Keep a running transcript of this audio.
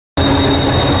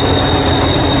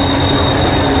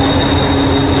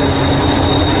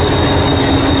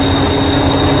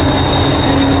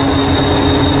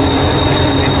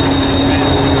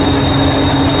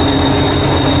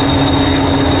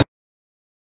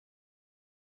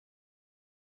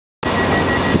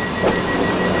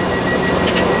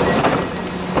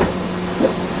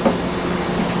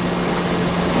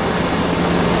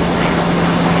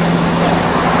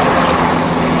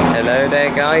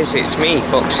there guys, it's me,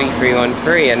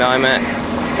 Foxy313, and I'm at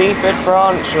Seaford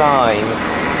Branchline,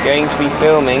 going to be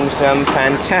filming some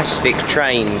fantastic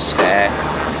trains there.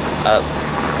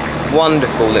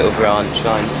 Wonderful little branch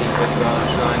line, Seaford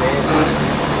Branchline is.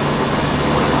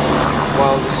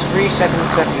 Well, this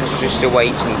 377 is just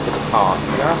awaiting for the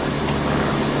departure.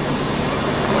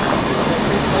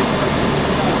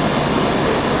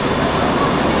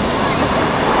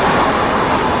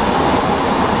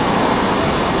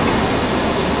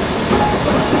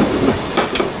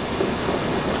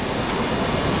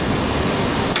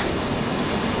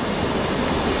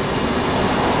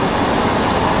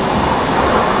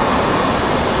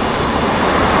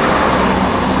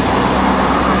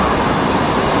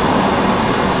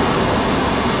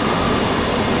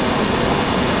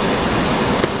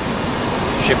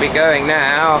 Should be going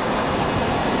now.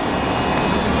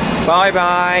 Bye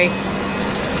bye.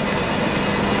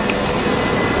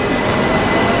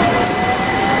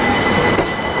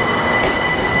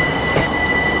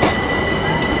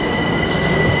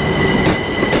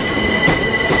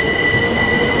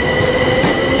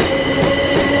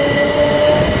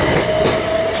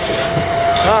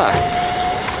 Ah.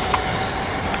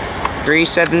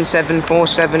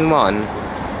 377471.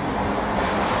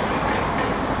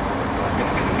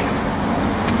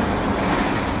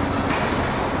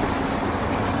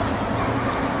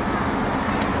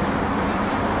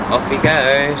 Off he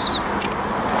goes.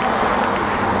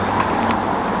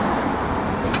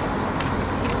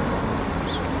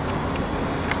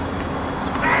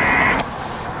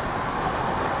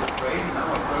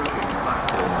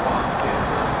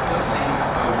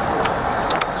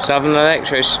 Southern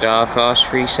Electro Star class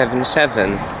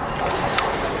 377.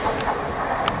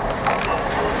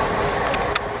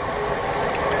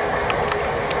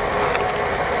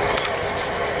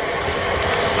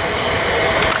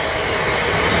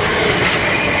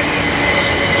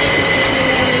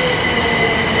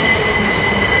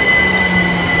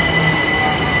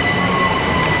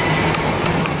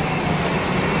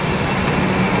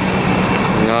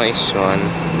 Nice one.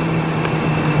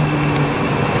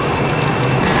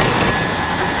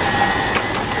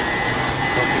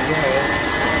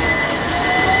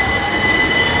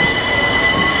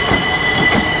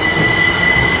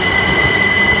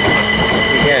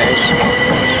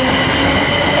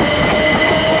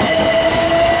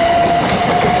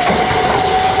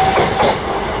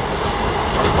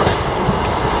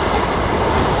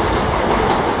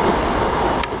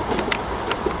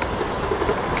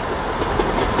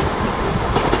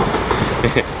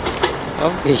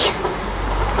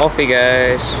 Off he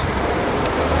goes.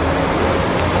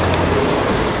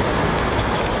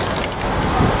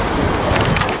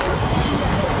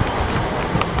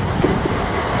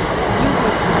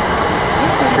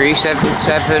 Three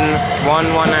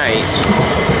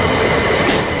 77118.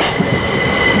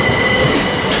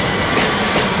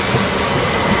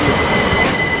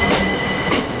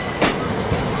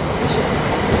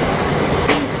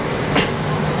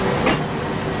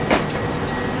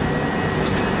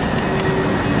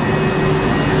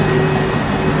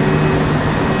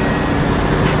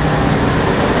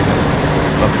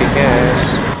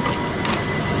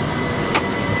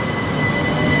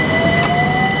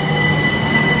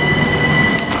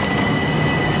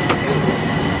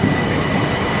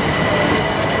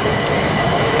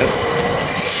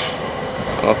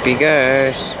 Off he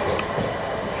goes.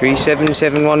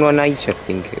 377118, I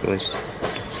think it was.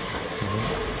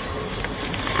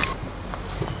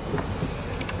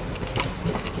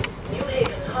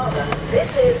 Newhaven Harbour.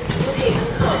 This is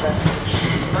Newhaven Harbour.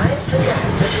 Mind the gap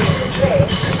between the train and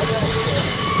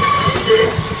the road.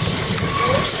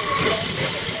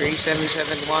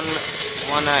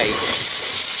 377118.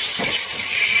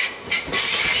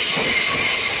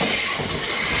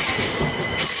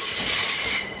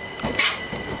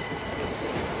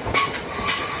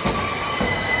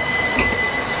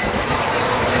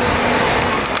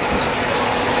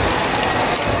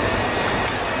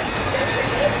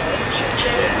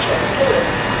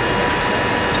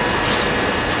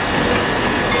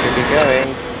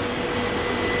 Going.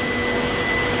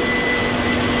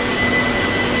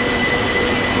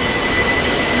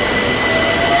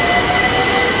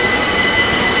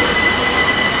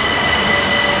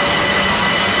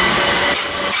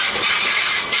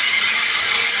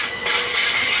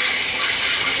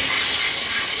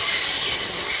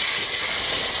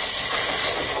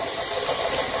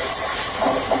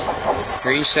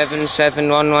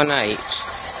 377118.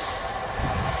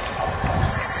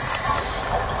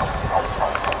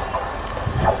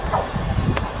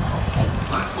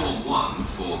 Platform 1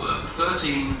 for the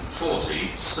 1340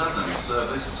 Southern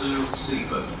service to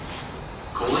Seaford.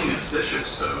 calling at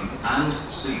Bishopstone and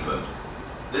Seaford.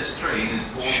 This train is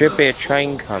for Should be a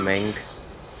train coming.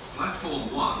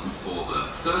 Platform 1 for the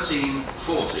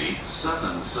 13:40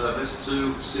 Southern service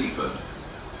to Seaford.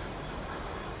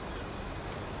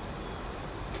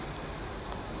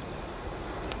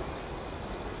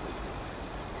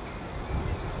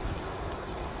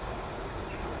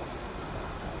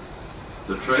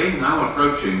 The train now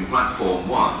approaching platform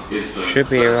 1 is the Should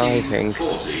be arriving.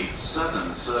 13:40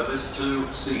 Southern service to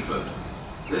Seaford.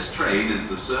 This train is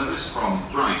the service from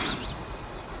Brighton.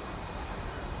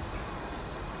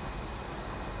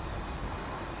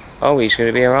 Oh, he's going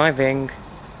to be arriving.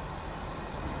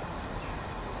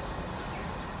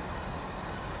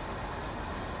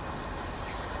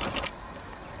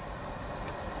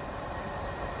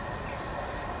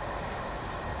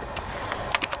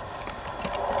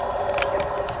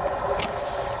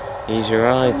 He's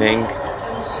arriving.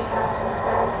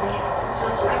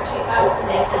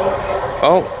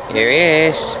 Oh, here he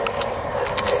is.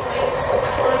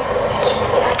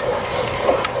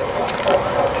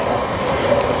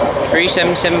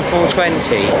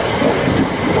 $377,420.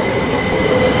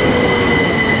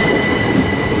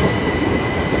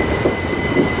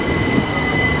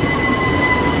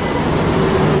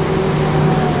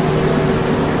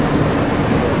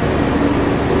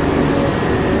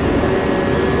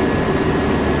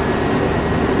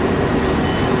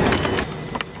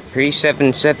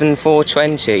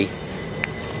 $377,420.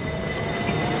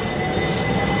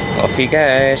 Off he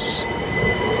goes.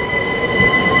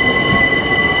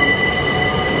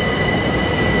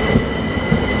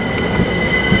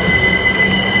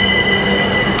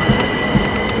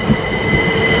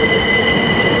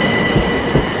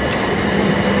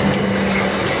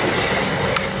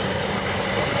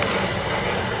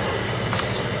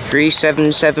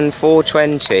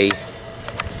 $377,420.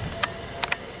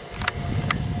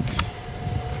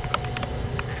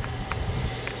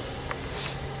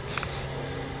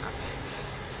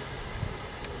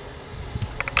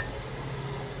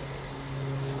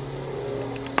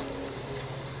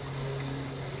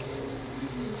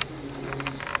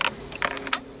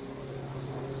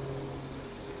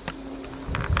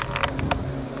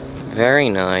 Very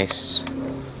nice.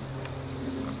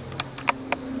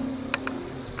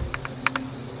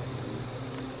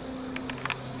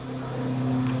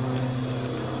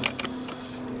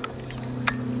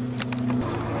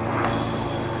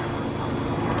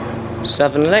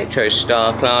 Southern Electro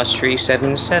Star Class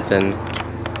 377.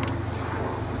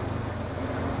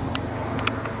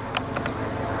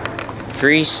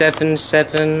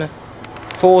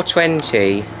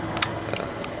 $377,420.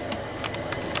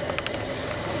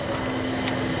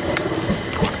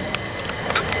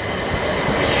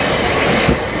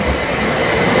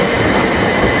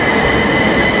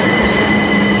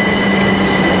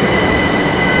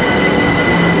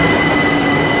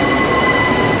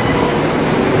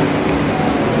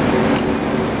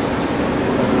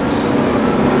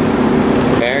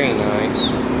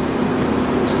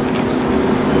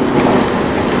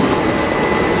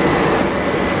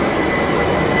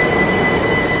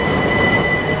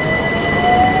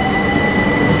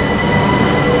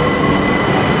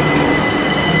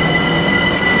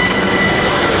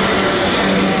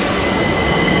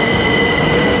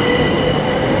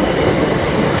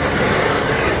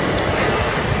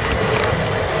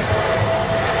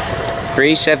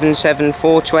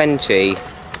 $377,420.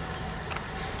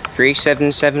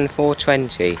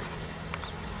 $377,420.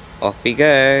 Off he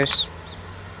goes.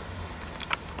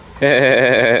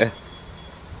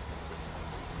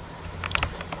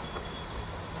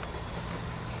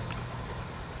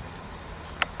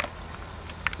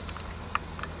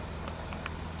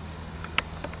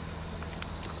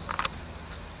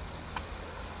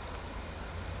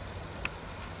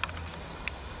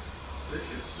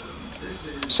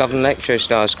 Southern Electro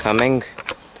Star's coming.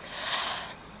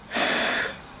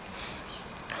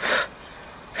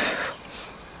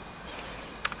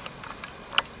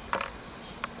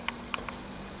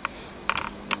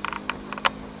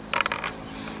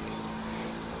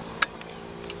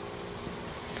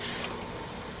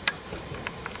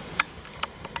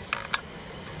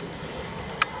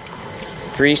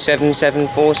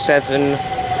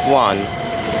 $377,471.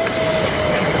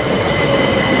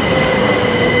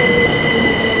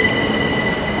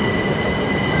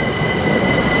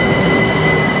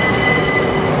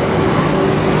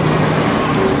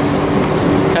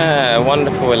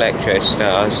 Wonderful Electro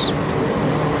Stars.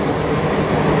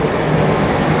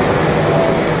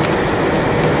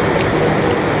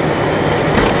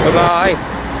 Bye-bye.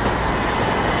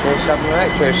 There's Southern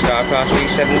Electro Star Class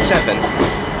 377.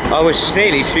 I was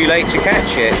nearly too late to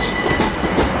catch it.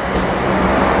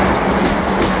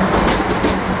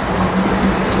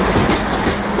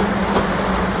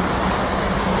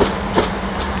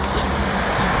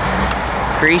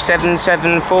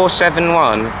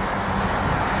 377471.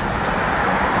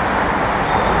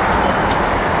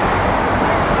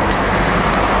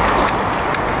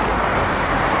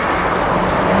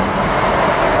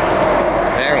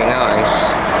 Very nice.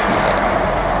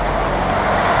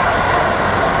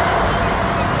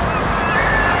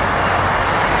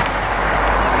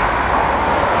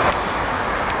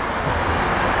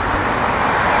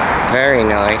 Very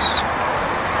nice.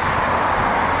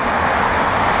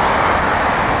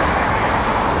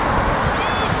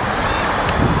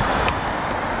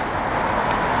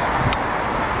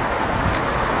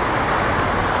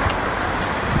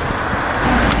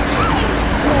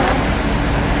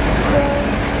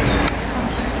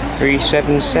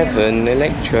 .377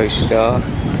 Electro Star.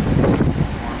 Never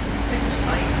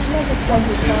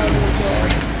struggled finding a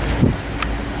job.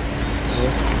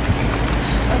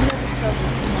 I've never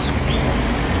struggled to find a job.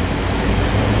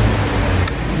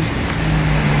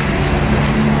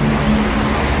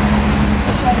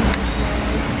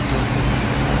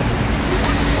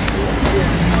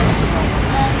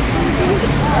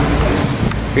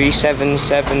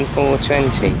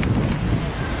 377420.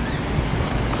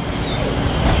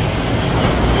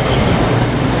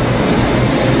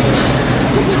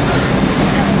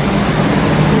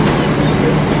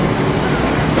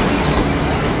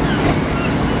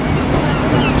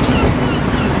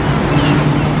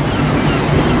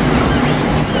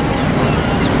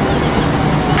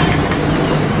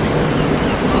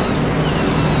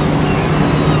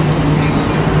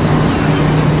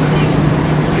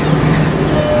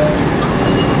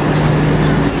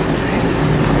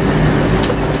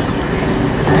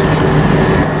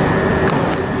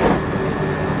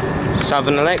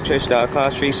 Southern Electro Star,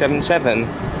 class 377.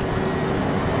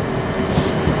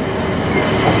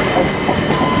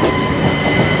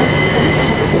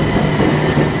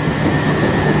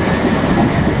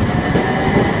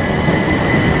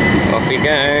 Off he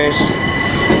goes.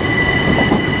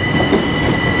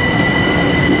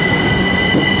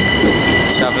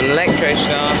 Southern Electro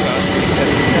Star, class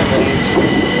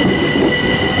 377.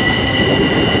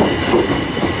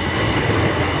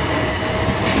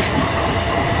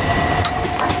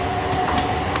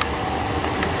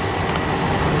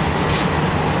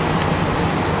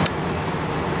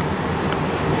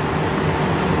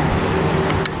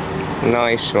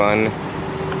 Nice one.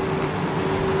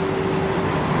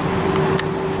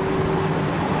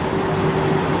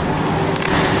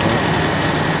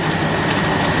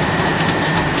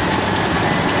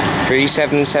 Three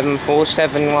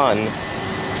 77471.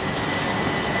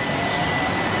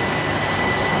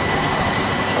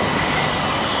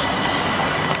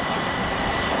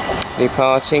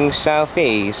 Departing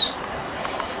Southease.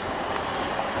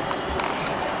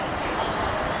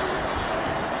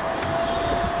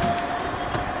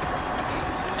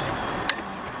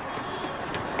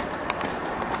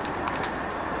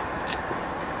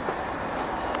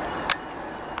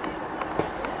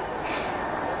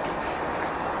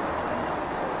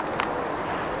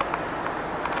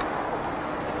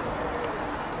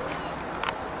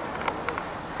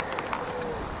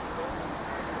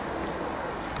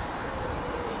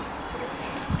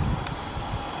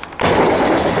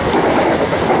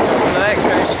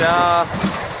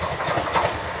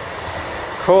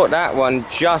 Caught that one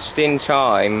just in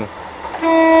time.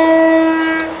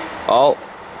 Oh,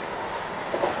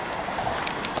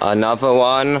 another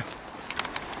one.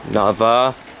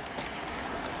 Another.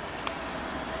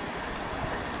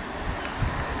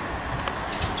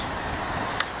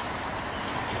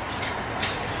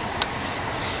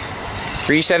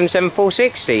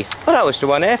 .377-460. Oh, that was the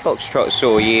one Air Foxtrot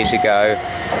saw years ago.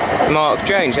 Mark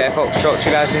Jones, Air Foxtrot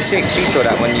 2006. He saw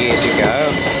that one years ago.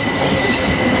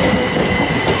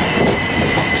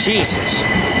 Jesus.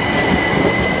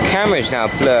 Camera's now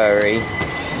blurry.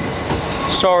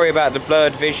 Sorry about the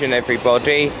blurred vision,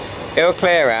 everybody. It'll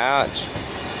clear out.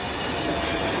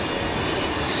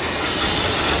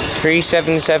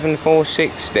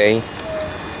 .377-460.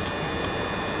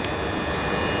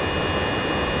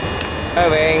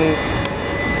 Going.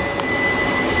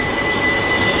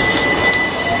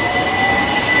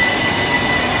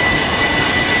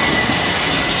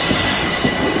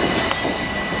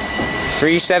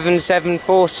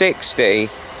 .377-460.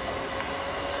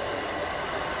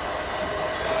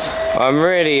 I'm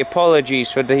really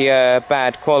apologies for the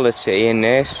bad quality in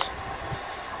this.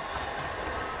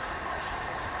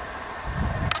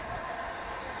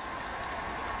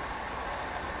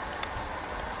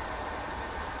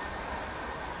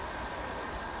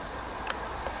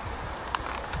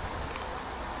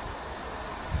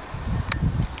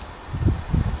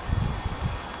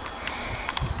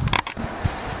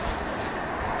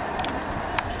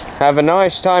 Have a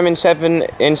nice time in Seven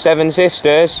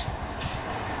Sisters.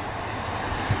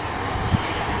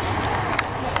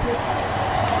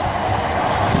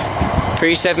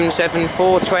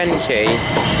 $377,420.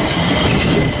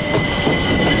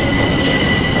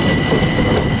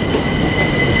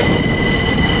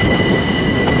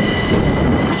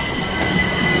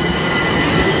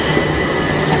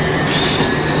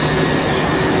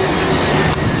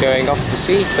 Going off the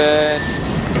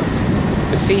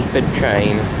Seaford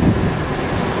train.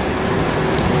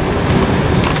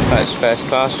 That's first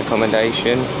class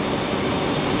accommodation.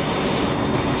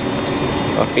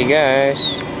 Off he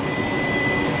goes.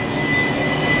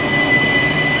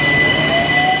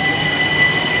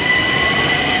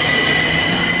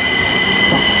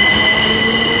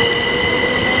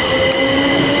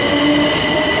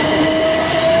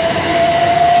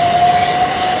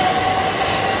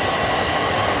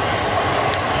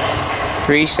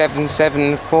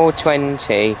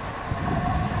 $377,420.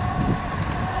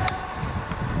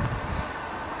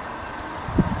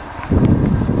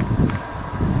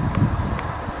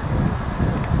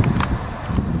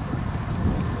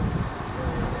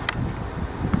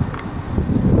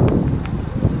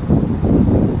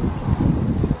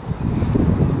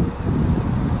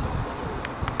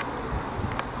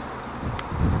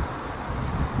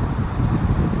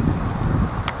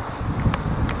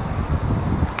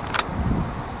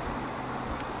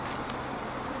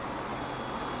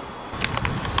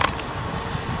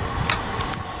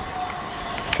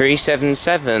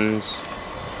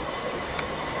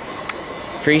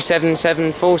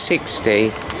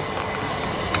 $377,460.